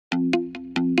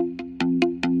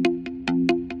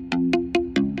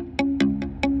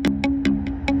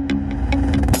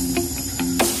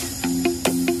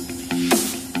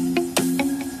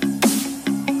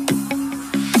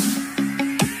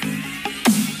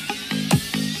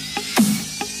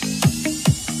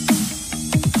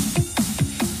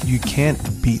You can't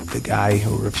beat the guy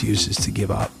who refuses to give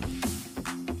up.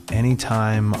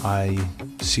 Anytime I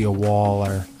see a wall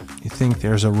or you think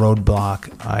there's a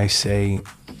roadblock, I say,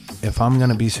 if I'm going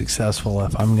to be successful,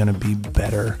 if I'm going to be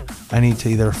better, I need to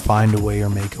either find a way or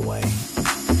make a way.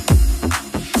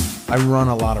 I run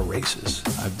a lot of races.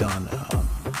 I've done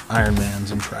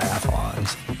Ironmans and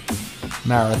triathlons,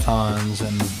 marathons,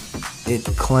 and it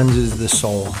cleanses the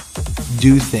soul.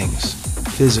 Do things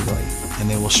physically, and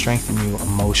they will strengthen you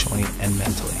emotionally and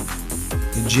mentally.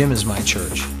 The gym is my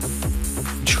church.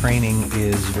 Training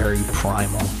is very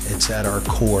primal. It's at our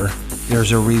core.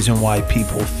 There's a reason why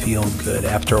people feel good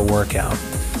after a workout.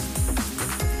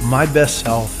 My best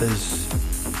self is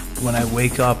when I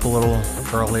wake up a little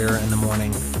earlier in the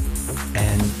morning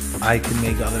and I can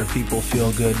make other people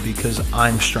feel good because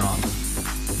I'm strong.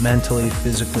 Mentally,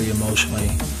 physically,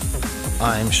 emotionally,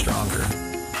 I'm stronger.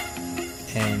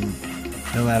 And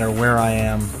no matter where I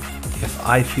am, if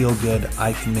I feel good,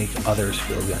 I can make others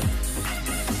feel good.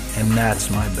 And that's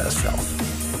my best self.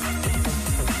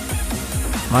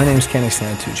 My name's Kenny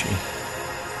Santucci,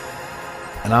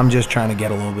 and I'm just trying to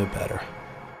get a little bit better.